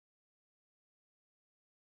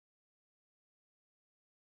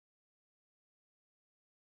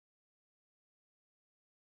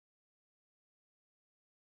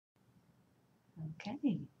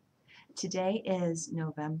Okay. Today is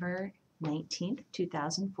November 19th,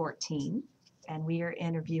 2014, and we are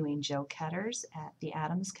interviewing Joe Koetters at the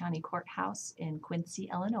Adams County Courthouse in Quincy,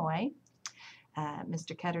 Illinois.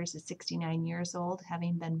 Mr. Koetters is 69 years old,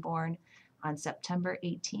 having been born on September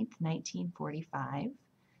 18th, 1945.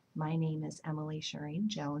 My name is Emily Shireen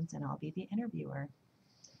Jones, and I'll be the interviewer.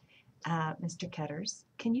 Mr. Koetters,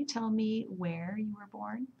 can you tell me where you were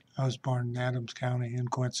born? I was born in Adams County in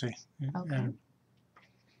Quincy. Okay.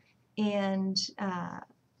 And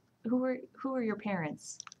who were your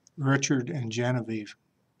parents? Richard and Genevieve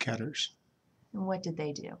Koetters. And what did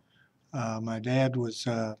they do? My dad was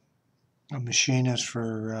a machinist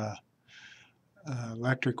for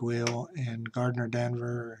electric wheel in Gardner,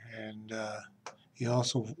 Denver, and he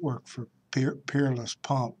also worked for Peerless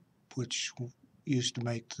Pump, which used to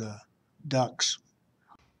make the ducks.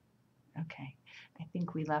 Okay. I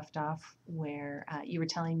think we left off where you were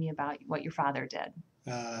telling me about what your father did.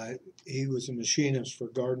 He was a machinist for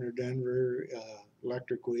Gardner, Denver,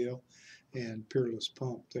 electric wheel, and Peerless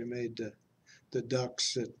Pump. They made the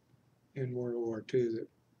ducks in World War II,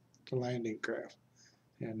 the landing craft,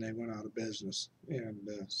 and they went out of business. And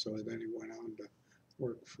so then he went on to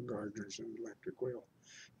work for Gardner's and electric wheel.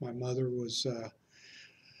 My mother was a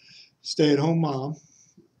stay-at-home mom,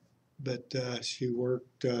 but she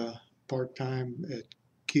worked part-time at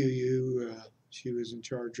QU. She was in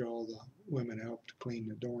charge of all the women helped clean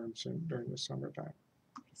the dorms during the summertime.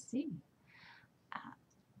 I see.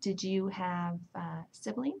 Did you have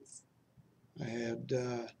siblings? I had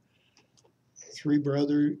three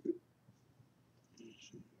brothers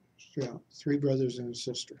and a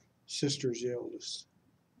sister. Sister's the eldest.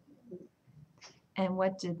 And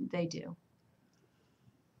what did they do?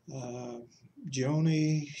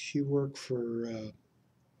 Joni, she worked for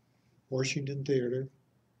Washington Theater,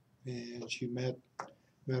 and she met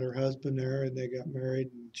her husband there, and they got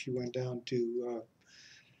married, and she went down to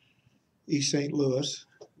East St. Louis,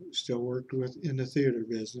 still worked in the theater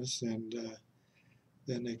business, and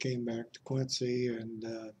then they came back to Quincy, and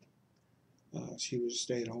she was a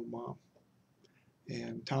stay-at-home mom.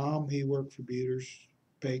 And Tom, he worked for Buter's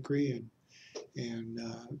Bakery, and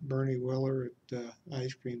Bernie Willer at the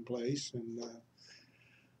ice cream place, and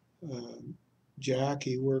Jack,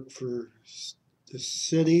 he worked for the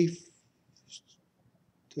city,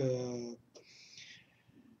 the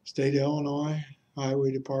state of Illinois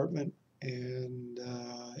Highway Department, and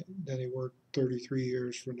then he worked 33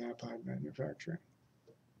 years for Knapheide Manufacturing.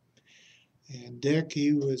 And Dick,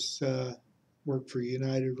 he was worked for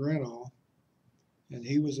United Rental, and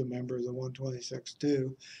he was a member of the 126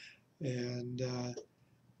 too. And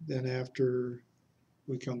then after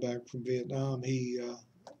we come back from Vietnam, he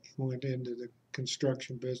went into the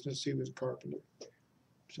construction business. He was a carpenter.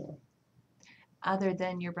 So, Other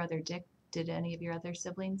than your brother Dick, did any of your other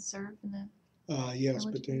siblings serve in the yes,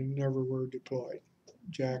 but they never were deployed.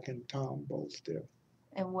 Jack and Tom both did.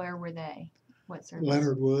 And where were they? What service?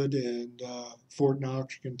 Leonard Wood and Fort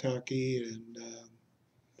Knox, Kentucky, and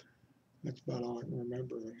that's about all I can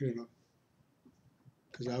remember,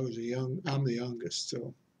 because I'm the youngest,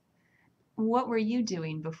 so. What were you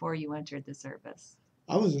doing before you entered the service?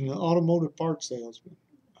 I was an automotive parts salesman.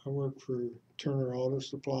 I worked for Turner Auto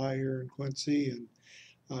Supply here in Quincy, and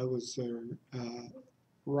I was their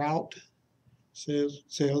route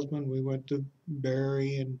salesman. We went to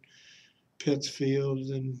Barry and Pittsfield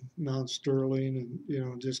and Mount Sterling,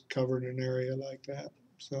 and just covered an area like that.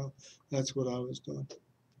 So that's what I was doing.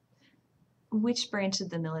 Which branch of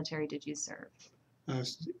the military did you serve?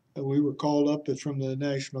 We were called up from the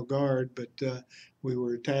National Guard, but we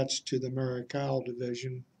were attached to the Maricao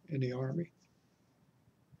Division in the Army.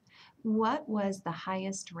 What was the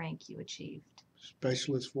highest rank you achieved?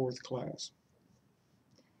 Specialist 4th class.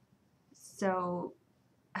 So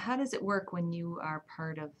how does it work when you are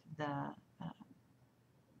part of the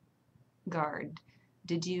Guard?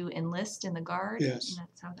 Did you enlist in the Guard? Yes. And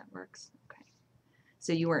that's how that works? Okay.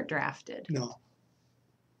 So you weren't drafted? No.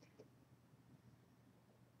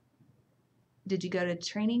 Did you go to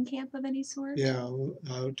training camp of any sort? Yeah,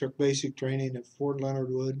 I took basic training at Fort Leonard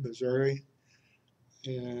Wood, Missouri,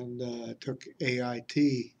 and took AIT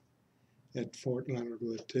at Fort Leonard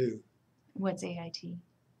Wood too. What's AIT?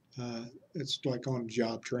 It's like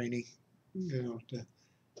on-job training.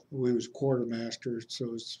 We was quartermaster,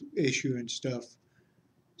 so it's issuing stuff,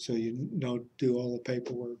 so do all the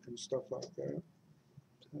paperwork and stuff like that.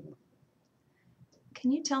 So.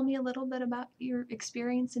 Can you tell me a little bit about your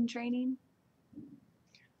experience in training?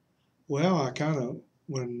 Well, I kind of,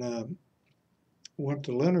 when went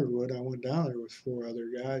to Leonard Wood, I went down there with 4 other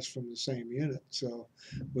guys from the same unit. So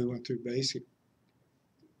we went through basic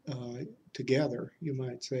together, you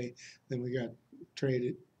might say. Then we got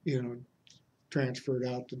traded, transferred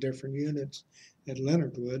out to different units at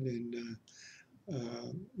Leonard Wood, and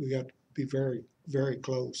we got to be very, very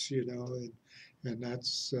close, and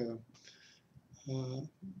that's,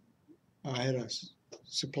 I had a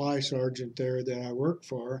supply sergeant there that I worked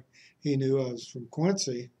for. He knew I was from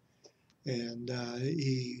Quincy, and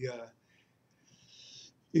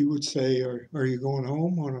he would say, are you going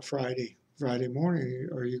home on a Friday morning?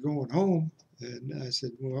 Are you going home? And I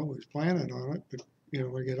said, well, I was planning on it, but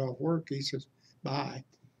when I get off work, he says, bye.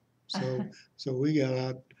 So we got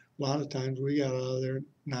out, a lot of times we got out of there at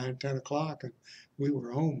 9, 10 o'clock, and we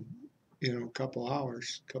were home, a couple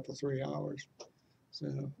hours, 3 hours.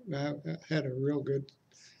 So I had a real good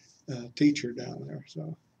teacher down there.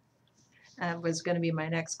 So Was going to be my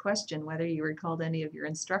next question, whether you recalled any of your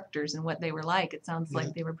instructors and what they were like. It sounds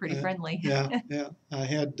like they were pretty friendly. Yeah. I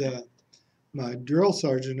had my drill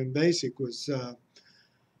sergeant in basic was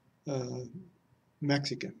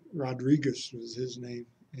Mexican. Rodriguez was his name,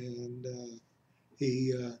 and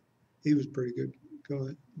he was pretty good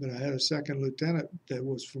going. But I had a second lieutenant that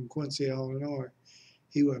was from Quincy, Illinois.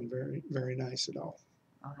 He wasn't very, very nice at all.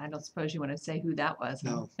 Oh, I don't suppose you want to say who that was.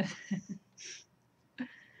 No.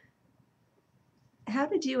 How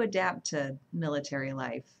did you adapt to military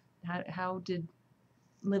life? How did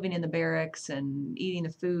living in the barracks and eating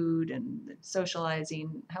the food and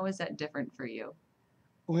socializing, how is that different for you?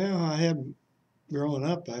 Well, I had growing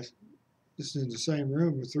up, I was in the same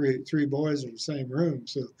room with three boys in the same room,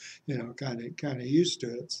 so kind of used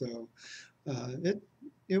to it. So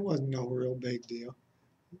it wasn't no real big deal.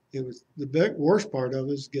 It was the worst part of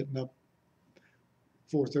it is getting up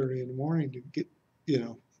 4:30 in the morning to get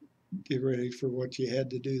ready for what you had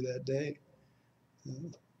to do that day.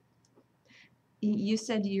 You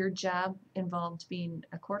said your job involved being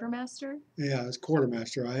a quartermaster? Yeah, as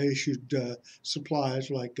quartermaster, I issued supplies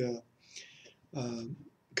like a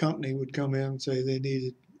company would come in and say they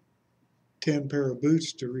needed 10 pair of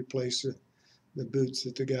boots to replace the boots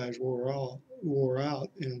that the guys wore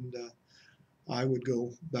out, and I would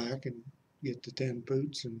go back and get the 10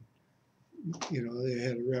 boots, and they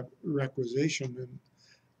had a requisition,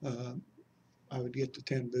 and I would get the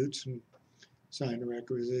 10 boots and sign the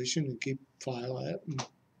requisition and keep file at. And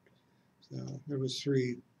so there was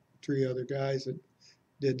three other guys that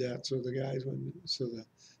did that, so the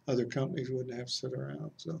other companies wouldn't have to sit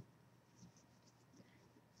around. So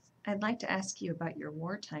I'd like to ask you about your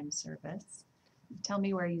wartime service. Tell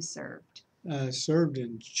me where you served. I served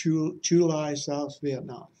in Chu South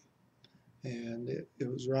Vietnam, and it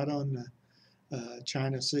was right on the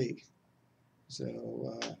China Sea.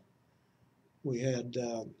 So we had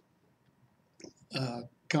a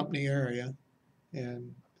company area,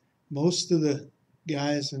 and most of the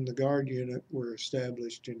guys in the guard unit were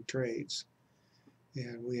established in trades.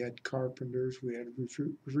 And we had carpenters, we had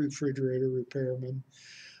refrigerator repairmen,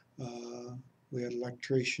 we had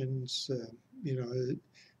electricians,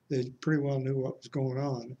 they pretty well knew what was going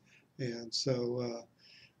on. And so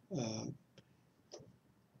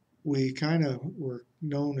we kind of were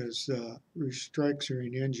known as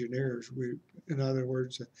restructuring engineers. In other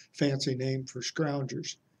words, a fancy name for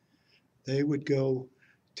scroungers. They would go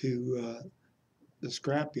to the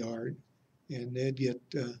scrapyard, and they'd get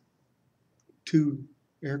 2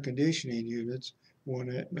 air conditioning units. One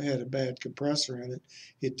had a bad compressor in it.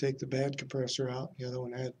 He'd take the bad compressor out. The other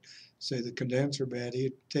one had, say, the condenser bad.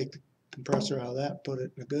 He'd take the compressor out of that, put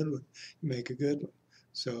it in a good one, make a good one.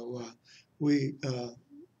 So we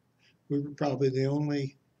were probably the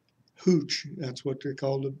only hooch, that's what they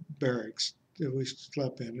called the barracks, that we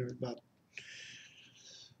slept in. There were about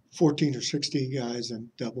 14 or 16 guys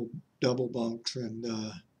in double bunks, and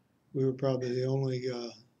we were probably the only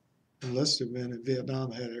enlisted men in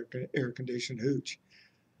Vietnam had air-conditioned hooch.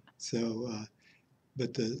 So,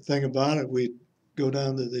 but the thing about it, we'd go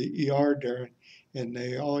down to the yard there, and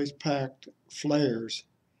they always packed flares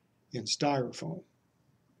in styrofoam.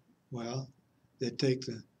 Well, they'd take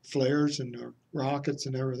the flares and the rockets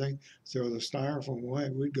and everything, throw the styrofoam away.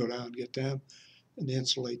 We'd go down and get them and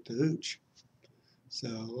insulate the hooch.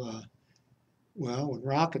 So, when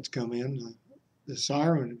rockets come in, the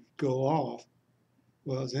siren would go off.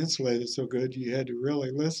 Well, it was insulated so good you had to really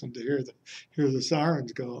listen to hear the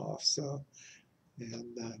sirens go off. So,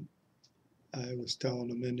 and I was telling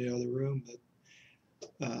them in the other room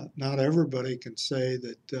that not everybody can say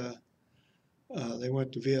that they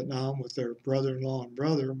went to Vietnam with their brother-in-law and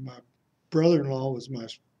brother. My brother-in-law was my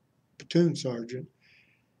platoon sergeant,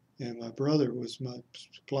 and my brother was my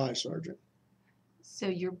supply sergeant. So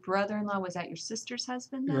your brother-in-law was that your sister's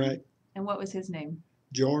husband then? Right. And what was his name?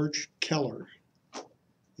 George Keller.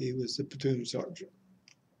 He was the platoon sergeant.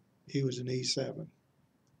 He was an E7,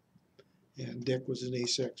 and Dick was an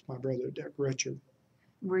E6. My brother Dick Richard.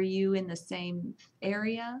 Were you in the same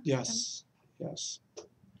area? Yes, yes,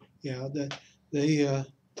 yeah.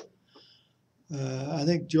 I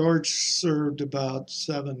think George served about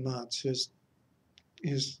 7 months. His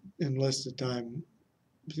enlisted time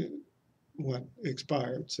went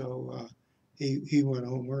expired, so he went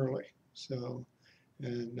home early. So,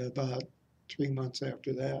 and about 3 months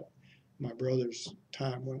after that, my brother's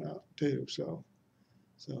time went out too. So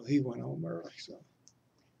he went home early. So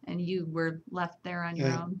And you were left there on your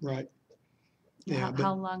yeah, own? right. Yeah,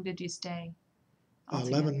 How long did you stay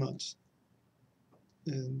 11 altogether? months.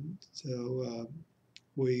 And so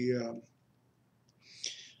we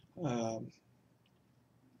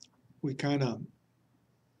kind of,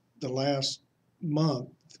 the last month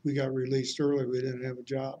we got released early. We didn't have a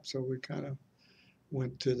job, so we kind of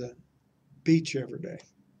went to the beach every day.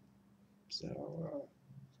 So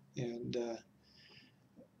and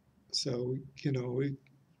so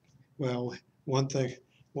well, one thing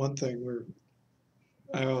we're,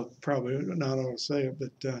 I probably not ought to say it,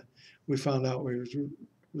 but we found out we was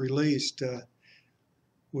released.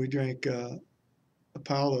 We drank a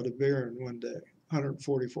pallet of beer in one day,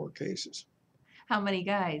 144 cases. How many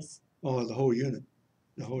guys? Oh, the whole unit,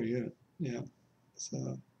 yeah.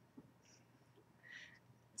 So,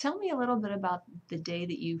 Tell me a little bit about the day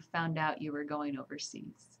that you found out you were going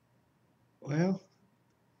overseas. well,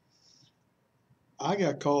 I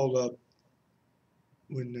got called up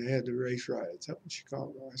when they had the race riots up in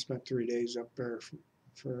Chicago. I spent 3 days up there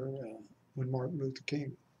for when Martin Luther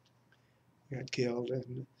King got killed,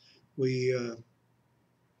 and we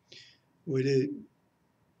we did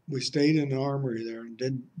we stayed in the armory there and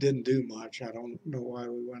didn't do much. I don't know why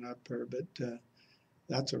we went up there, but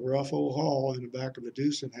that's a rough old haul in the back of a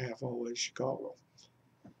deuce and a half always Chicago,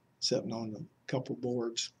 sitting on a couple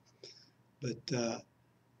boards. But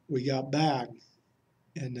we got back,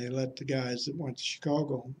 and they let the guys that went to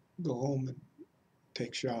Chicago go home and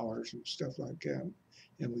take showers and stuff like that.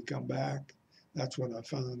 And we come back. That's when I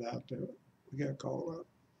found out that we got called up.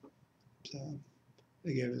 So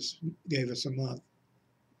they gave us a month.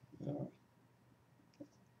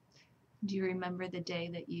 Do you remember the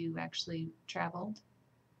day that you actually traveled?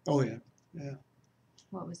 Oh yeah, yeah.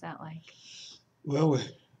 What was that like? Well,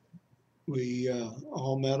 we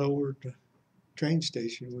all met over at the train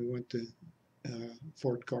station. We went to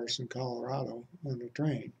Fort Carson, Colorado on a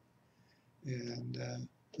train, and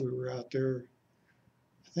we were out there.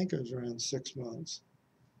 I think it was around 6 months,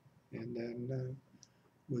 and then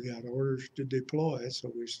we got orders to deploy,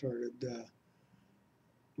 so we started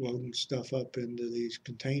loading stuff up into these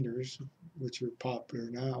containers, which are popular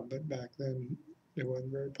now, but back then they wasn't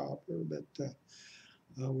very popular. But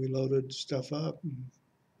we loaded stuff up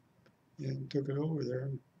and took it over there.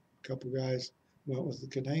 And a couple guys went with the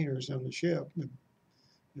containers on the ship, and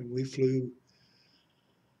we flew.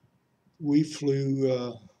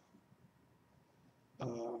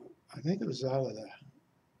 I think it was out of the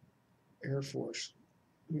Air Force,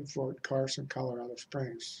 Fort Carson, Colorado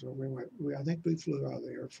Springs. So I think we flew out of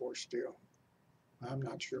the Air Force still. I'm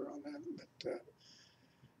not sure on that, but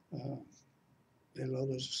they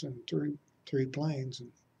loaded us in three planes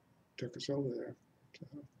and took us over there. So,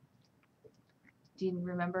 Do you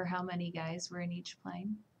remember how many guys were in each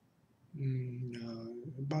plane?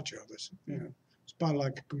 a bunch of us. Yeah, it's about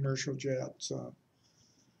like a commercial jet. So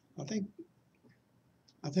I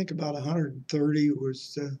think about 130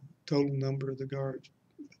 was the total number of the guards.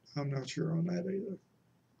 I'm not sure on that either.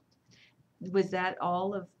 Was that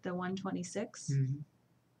all of the 126? Mm-hmm.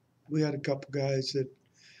 We had a couple guys that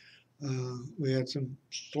we had some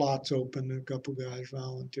slots open. A couple guys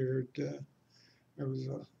volunteered. There was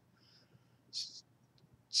a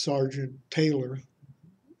Sergeant Taylor.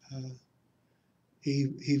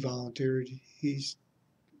 He volunteered. He's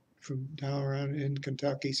from down around in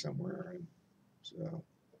Kentucky somewhere, and so.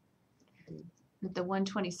 The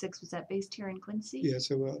 126, was that based here in Quincy? Yes,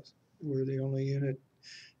 it was. We're the only unit,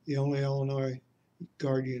 the only Illinois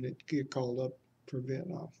Guard unit to get called up for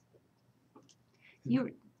Vietnam. You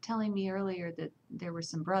were telling me earlier that there were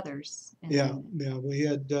some brothers. Yeah, we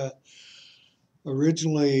had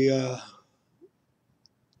originally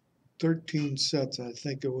 13 sets, I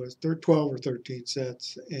think it was, 12 or 13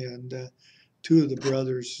 sets, and two of the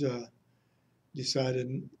brothers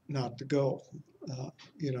decided not to go,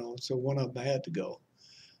 so one of them had to go.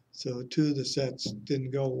 So two of the sets didn't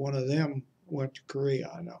go. One of them went to Korea,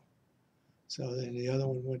 I know. So then the other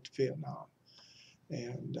one went to Vietnam.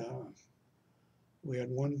 And we had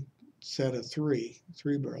one set of three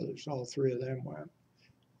brothers. All three of them went.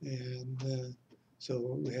 And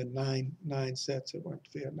So we had nine sets that went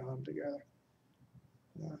to Vietnam together.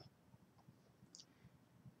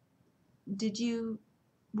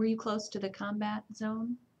 Were you close to the combat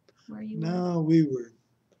zone where you were? No,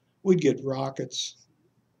 we'd get rockets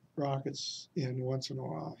in once in a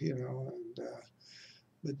while, you know, and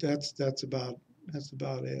but that's about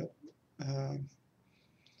it. Um,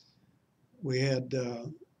 we had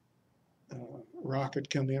a rocket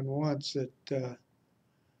come in once that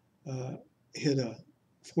hit a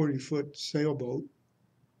 40-foot sailboat,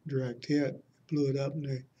 direct hit, blew it up, and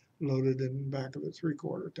they loaded it in the back of a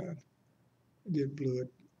 3/4 ton. It blew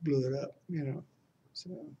it up, you know. So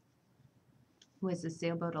Was the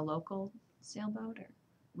sailboat a local sailboat or?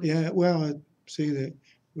 yeah, well, see,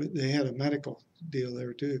 they had a medical deal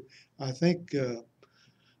there too. I think,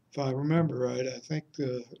 if I remember right, I think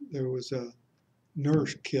there was a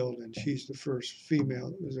nurse killed, and she's the first female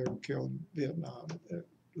that was ever killed in Vietnam. It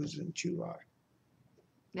was in July.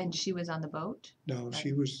 And she was on the boat? No, Right.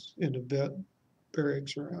 she was in the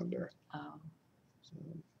barracks around there. Oh. So,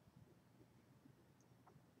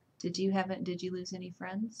 Did you lose any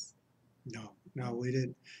friends? no, we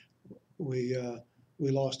didn't. We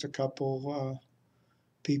lost a couple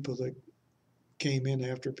people that came in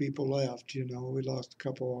after people left. You know, we lost a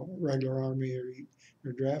couple regular Army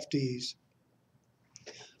or draftees.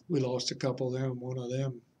 We lost a couple of them. One of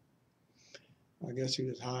them, I guess he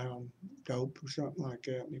was high on dope or something like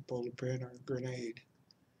that, and he pulled a pin or a grenade,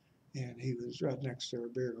 and he was right next to our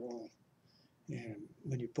beer hall. And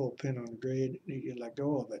when you pull a pin on a grenade, you let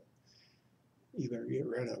go of it. You better get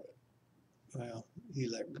rid of it. Well, he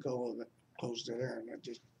let go of it, closed it there, and I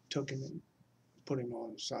just took him and put him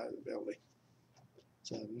on the side of the building.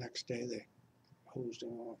 So the next day they hosed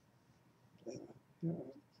him off. You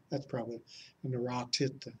know, that's probably when the rocks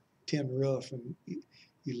hit the tin roof, and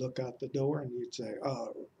you look out the door and you'd say,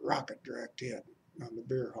 "Oh, rocket direct hit on the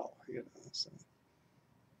beer hall," you know. So.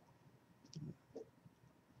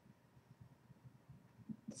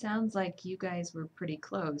 Sounds like you guys were pretty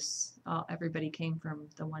close. Everybody came from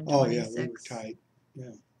the Oh yeah, 126. we were tight.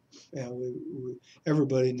 Yeah. We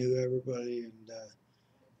everybody knew everybody, and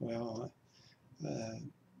well,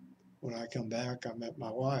 when I come back, I met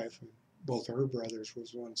my wife, and both of her brothers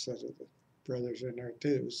was one set of the brothers in there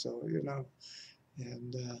too. So you know,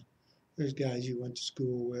 and there's guys you went to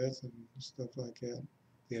school with and stuff like that.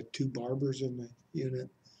 We had 2 barbers in the unit,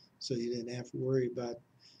 so you didn't have to worry about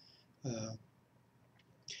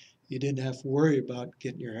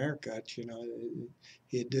getting your hair cut. You know,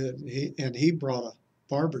 he brought a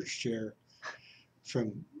barber's chair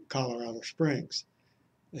from Colorado Springs.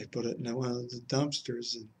 They put it in one of the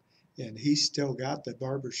dumpsters, and he still got the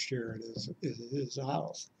barber's chair at his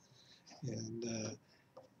house. And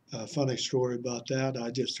a funny story about that, I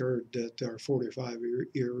just heard that our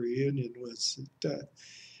 45-year reunion was that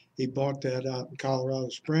he bought that out in Colorado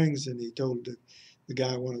Springs, and he told the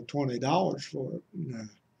guy wanted $20 for it.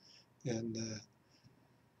 And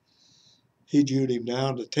he jewed him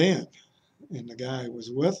down to 10, and the guy who was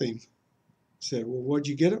with him said, "Well, what'd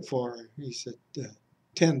you get it for?" He said,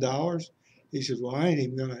 $10. He said, "Well, I ain't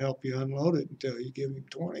even going to help you unload it until you give him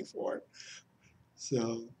 20 for it."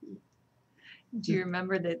 So. Do you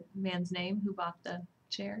remember the man's name who bought the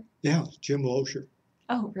chair? Yeah, Jim Losher.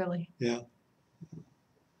 Oh, really? Yeah.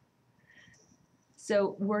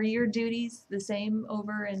 So were your duties the same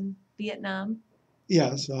over in Vietnam?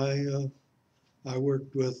 Yes, I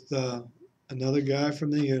worked with another guy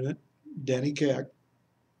from the unit, Denny Keck,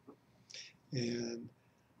 and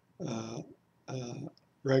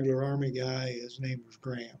regular Army guy. His name was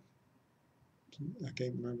Graham. I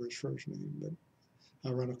can't remember his first name, but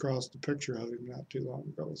I run across the picture of him not too long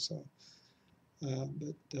ago. So,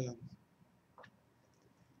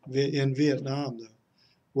 in Vietnam, the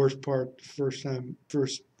worst part,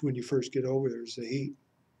 when you first get over there, is the heat.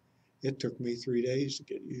 It took me 3 days to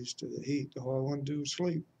get used to the heat. All I wanted to do was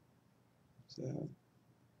sleep. So.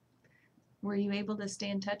 Were you able to stay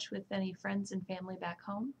in touch with any friends and family back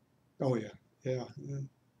home? Oh yeah.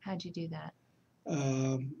 How'd you do that?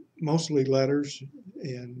 Mostly letters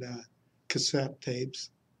and cassette tapes.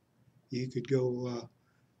 You could go.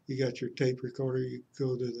 You got your tape recorder. You could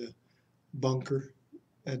go to the bunker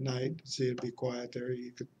at night. See, it'd be quiet there.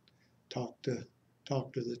 You could talk to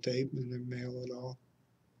the tape and then mail it all.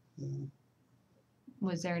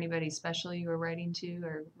 Was there anybody special you were writing to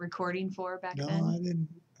or recording for back No, then?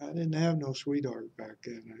 I didn't have no sweetheart back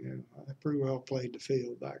then. I pretty well played the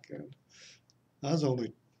field back then. I was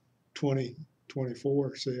only 20,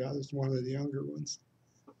 24, so I was one of the younger ones.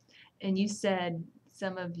 And you said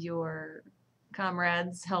some of your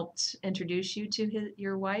comrades helped introduce you to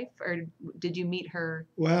your wife, or did you meet her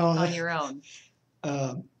on your own?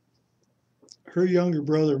 Her younger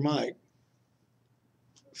brother, Mike,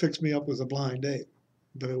 fixed me up with a blind date,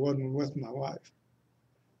 but it wasn't with my wife.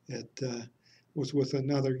 It was with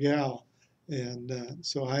another gal. And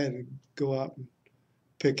so I had to go out and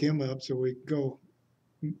pick him up so we could go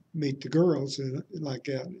meet the girls and like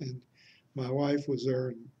that. And my wife was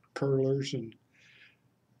there in curlers and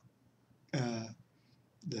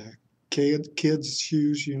the kids'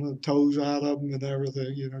 shoes, toes out of them and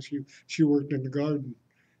everything. She worked in the garden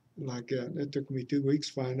like that. It took me 2 weeks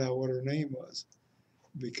to find out what her name was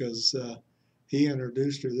because he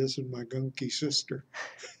introduced her. This is my gunky sister.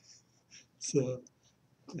 So,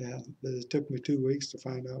 yeah, but it took me 2 weeks to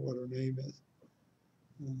find out what her name is.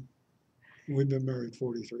 We've been married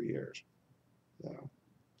 43 years. So.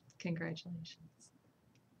 Congratulations.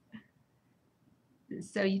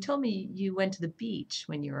 So you told me you went to the beach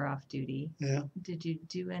when you were off duty. Yeah. Did you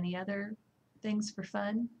do any other things for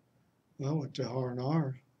fun? Well, I went to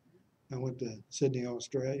R&R. I went to Sydney,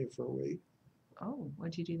 Australia for a week. Oh,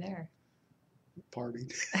 what'd you do there?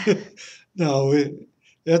 Partied. No, it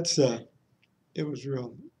was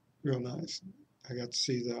real nice. I got to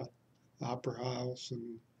see the opera house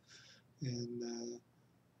and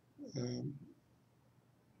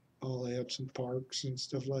all the Epsom parks and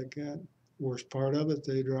stuff like that. Worst part of it,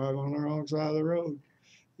 they drive on the wrong side of the road.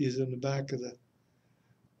 He's in the back of the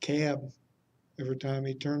cab. Every time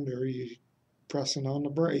he turned there, he's pressing on the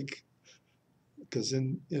brake. Because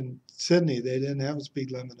in Sydney, they didn't have a speed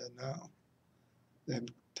limit now. The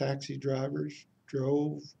taxi drivers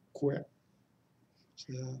drove quick.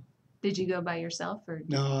 So, Did you go by yourself or?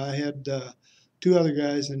 no, I had two other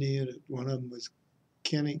guys in the unit. One of them was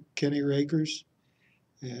Kenny Rakers,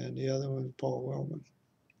 and the other one was Paul Wellman.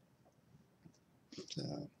 So,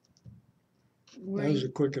 that was the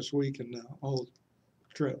quickest week in the whole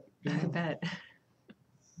trip. I bet.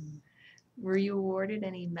 Were you awarded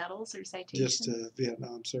any medals or citations? Just a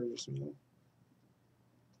Vietnam service medal.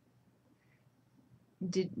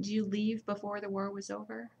 Did you leave before the war was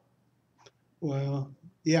over? Well,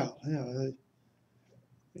 yeah.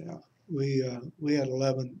 We had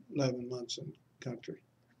 11 months in country.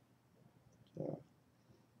 So.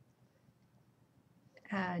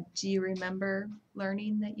 Do you remember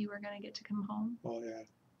learning that you were going to get to come home? Oh yeah,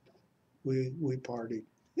 we partied.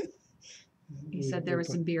 You said there was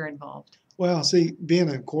some beer involved. Well, see, being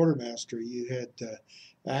a quartermaster, you had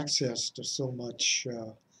access to so much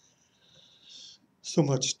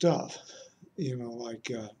stuff. Like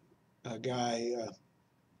a guy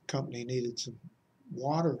company needed some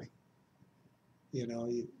water.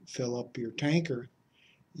 You fill up your tanker,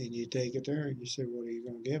 and you take it there, and you say, "What are you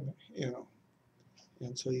going to give me?"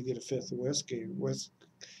 And so you get a fifth of whiskey.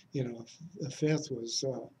 A fifth was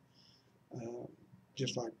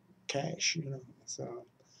just like cash. So.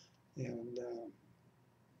 And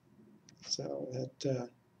so that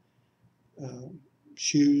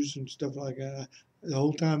shoes and stuff like that. The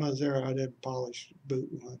whole time I was there, I didn't polish boot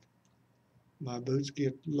one. My boots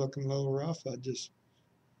get looking a little rough. I just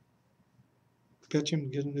pitch them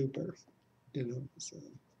and get a new pair. So.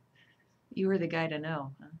 You were the guy to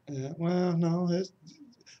know, huh? Well, no.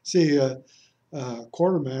 See,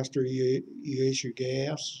 quartermaster, you issue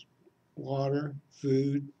gas, water,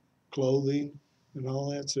 food, clothing, and all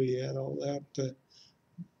that. So you had all that.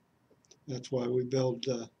 That's why we built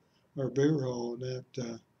our beer hall, and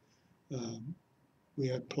that we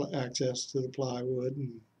had access to the plywood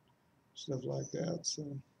and stuff like that.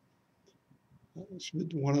 So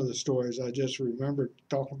one of the stories I just remembered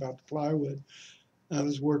talking about the plywood. I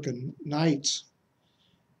was working nights,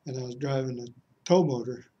 and I was driving a tow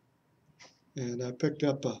motor, and I picked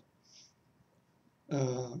up a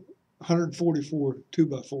 144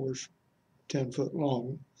 2x4s, 10 foot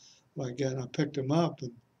long, like that. And I picked them up,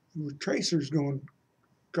 and there were tracers going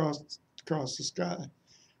across the sky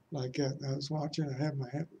like that. And I was watching. I had my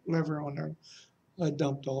lever on there. I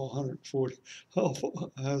dumped all 140. So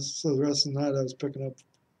the rest of the night I was picking up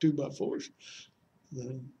 2x4s.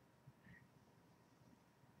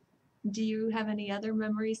 Do you have any other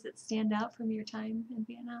memories that stand out from your time in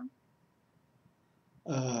Vietnam?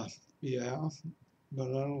 Yeah, but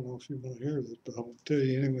I don't know if you want to hear this, but I'll tell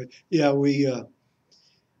you anyway. Yeah, we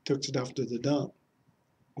took stuff to the dump.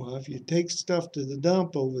 Well, if you take stuff to the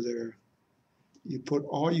dump over there, you put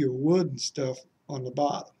all your wood and stuff on the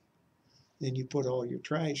bottom. Then you put all your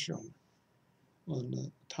trash on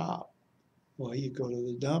the top. Well, you go to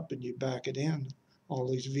the dump and you back it in. All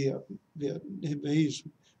these Vietnamese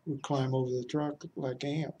would climb over the truck like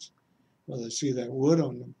ants. Well, they see that wood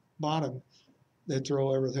on the bottom, they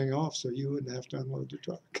throw everything off so you wouldn't have to unload the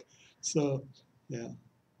truck. So, yeah,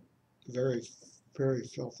 very, very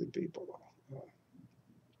filthy people.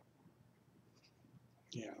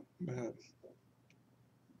 Yeah, but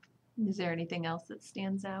Is there anything else that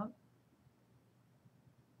stands out?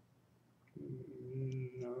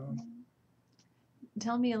 no.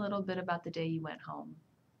 Tell me a little bit about the day you went home.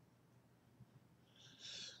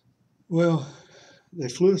 Well, they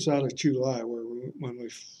flew us out of Chulai, where when we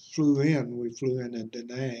flew in Da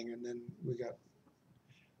Nang, and then we got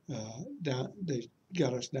down. They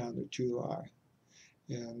got us down to Chulai,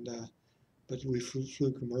 and but we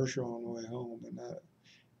flew commercial on the way home, and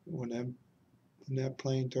when that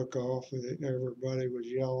plane took off, everybody was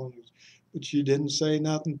yelling, but you didn't say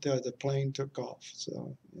nothing till the plane took off.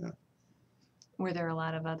 So yeah, Were there a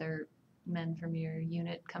lot of other men from your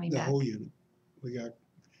unit coming the back? whole unit. We got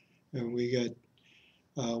and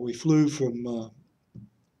we flew from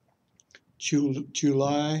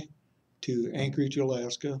Chulai to Anchorage,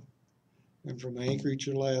 Alaska, and from Anchorage,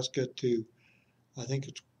 Alaska to I think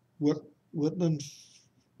it's Whitland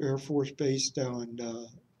Air Force Base down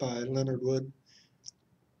by Leonard Wood.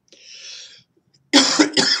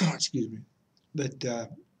 Excuse me. But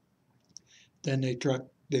then they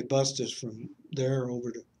bussed us from there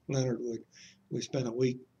over to Leonard Wood. We spent a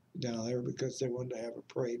week down there because they wanted to have a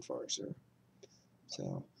parade for us there.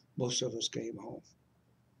 So most of us came home.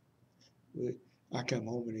 I come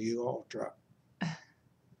home in a U-Haul truck.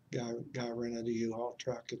 Guy rented a U-Haul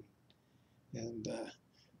truck and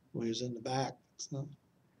we was in the back.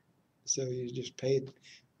 So you just paid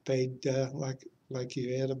like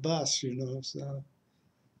you had a bus, you know. So,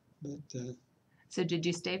 but So did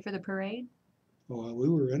you stay for the parade? well, we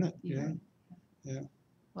were in it. You Yeah, were? yeah,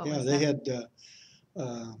 What yeah. was They that?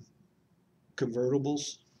 had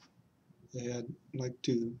convertibles. They had like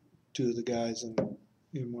two of the guys in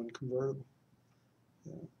one convertible.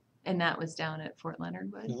 Yeah. And that was down at Fort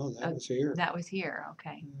Leonard Wood? No, that Oh, was here. that was here,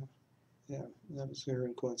 okay. Yeah, that was here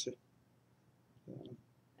in Quincy. Yeah.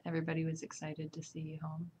 Everybody was excited to see you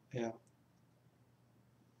home. Yeah.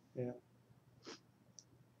 Yeah.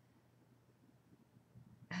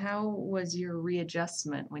 How was your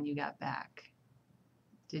readjustment when you got back?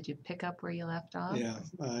 Did you pick up where you left off? Yeah,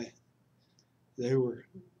 they were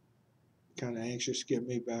kind of anxious to get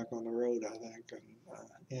me back on the road, I think. And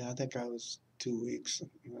yeah, I think I was 2 weeks and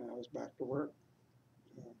I was back to work.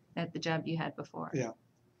 At the job you had before? Yeah.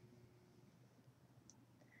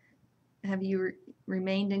 Have you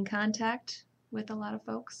remained in contact with a lot of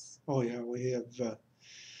folks? Oh yeah, we have.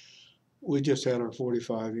 We just had our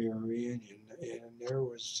 45-year reunion, and there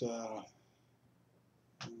was about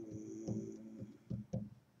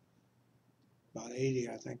 80,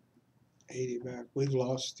 I think, 80 back. We've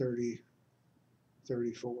lost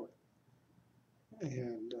 34,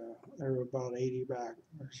 and there were about 80 back.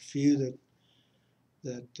 There's a few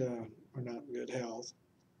that are not in good health,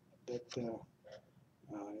 but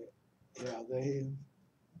yeah,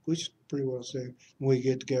 we should pretty well say we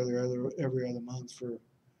get together every other month for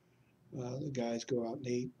the guys go out and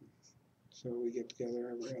eat, so we get together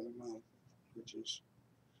every other month, which is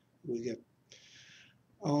we get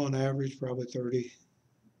on average probably 30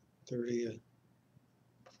 a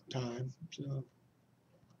time. So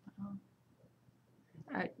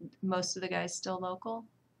Are most of the guys still local?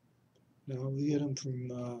 no, we get them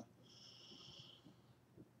from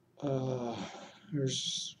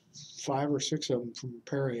there's 5 or 6 of them from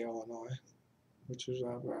Perry, Illinois, which is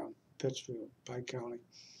out around Pittsfield, Pike County,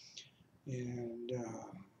 and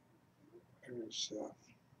there's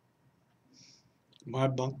my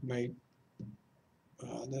bunkmate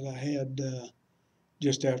that I had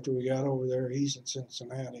just after we got over there. He's in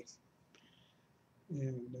Cincinnati,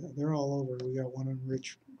 and they're all over. We got one in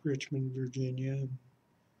Richmond, Virginia,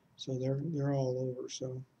 so they're all over.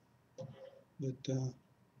 So, but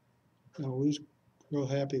no, we was real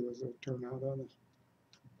happy with the turnout of it.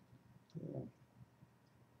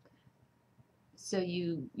 So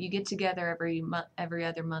you get together every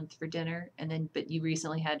other month for dinner, and then but you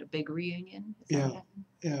recently had a big reunion. Is that Yeah. what happened?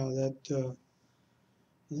 Yeah, that I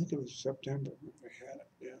think it was September when we had it.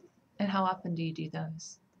 Yeah. And how often do you do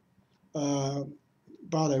those?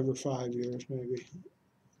 About every 5 years, maybe.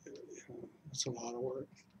 It's a lot of work.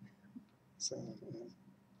 So.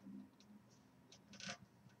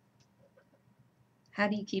 How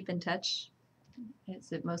do you keep in touch?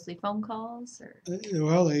 Is it mostly phone calls or?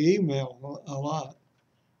 Well, they email a lot.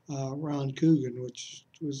 Ron Coogan, which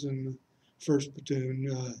was in the first platoon,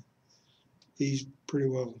 he's pretty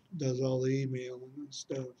well does all the emailing and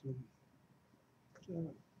stuff. And,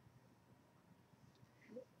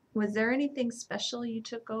 Was there anything special you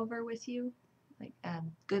took over with you? Like a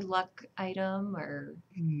good luck item, or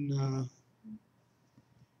no,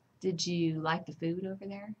 did you like the food over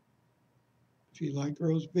there? if you like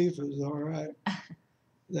roast beef, it was all right.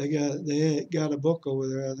 they got a book over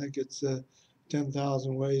there. I think it's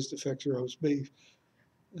 10,000 Ways to Fix Roast Beef.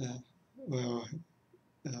 Uh, well,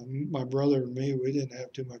 my brother and me, we didn't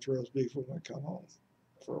have too much roast beef when we come home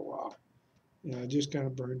for a while. You know, it just kind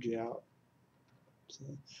of burned you out. So,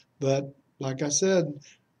 but like I said,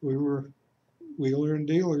 we were wheeler and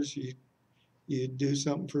dealers. You do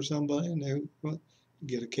something for somebody, and they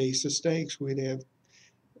get a case of steaks. We'd have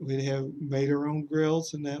made our own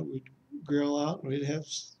grills, and that we'd grill out, and we'd have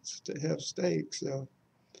steaks. So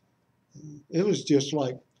it was just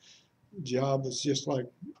like job was just like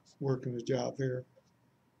working a job here,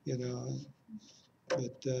 you know.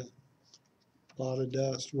 But a lot of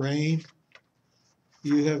dust, rain.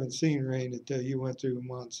 You haven't seen rain until you went through a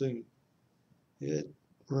monsoon. It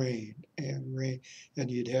rained and rained, and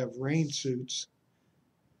you'd have rain suits,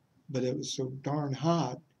 but it was so darn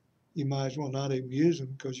hot, you might as well not even use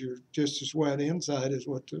them because you're just as wet inside as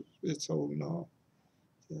what it's holding on.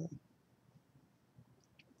 So,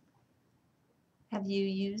 Have you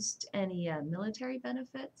used any military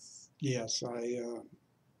benefits? yes,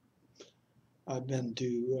 I've been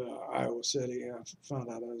to Iowa City. I found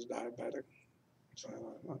out I was diabetic, so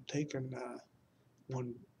I'm taking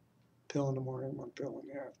one pill in the morning, one pill in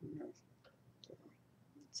the afternoon.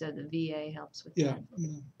 So the VA helps with Yeah,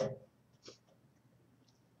 that.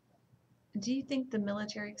 Do you think the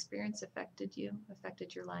military experience affected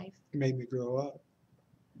your life? it made me grow up.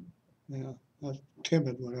 Yeah, I was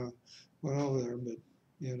timid when I went over there, but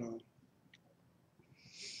you know,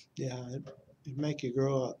 yeah, it make you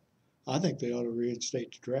grow up. I think they ought to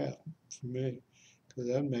reinstate the draft for me, because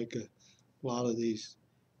that'd make a lot of these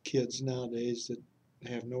kids nowadays that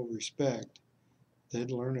have no respect.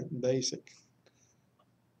 They'd learn it in basic.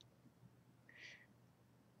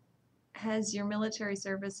 Has your military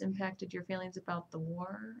service impacted your feelings about the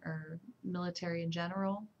war or military in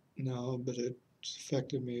general? No, but it's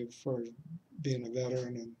affected me as far as being a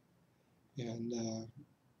veteran and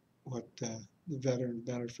what the veteran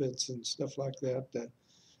benefits and stuff like that. That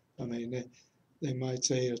I mean, they might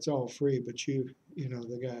say it's all free, but you know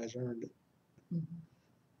the guys earned it. Mhm.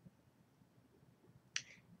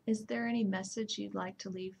 Is there any message you'd like to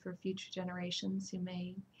leave for future generations who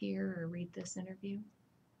may hear or read this interview?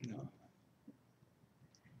 No,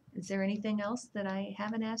 Is there anything else that I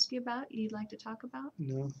haven't asked you about you'd like to talk about?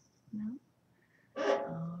 no. No?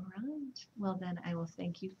 All right. Well, then I will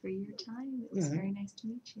thank you for your time. It was Uh, very nice to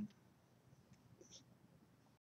meet you.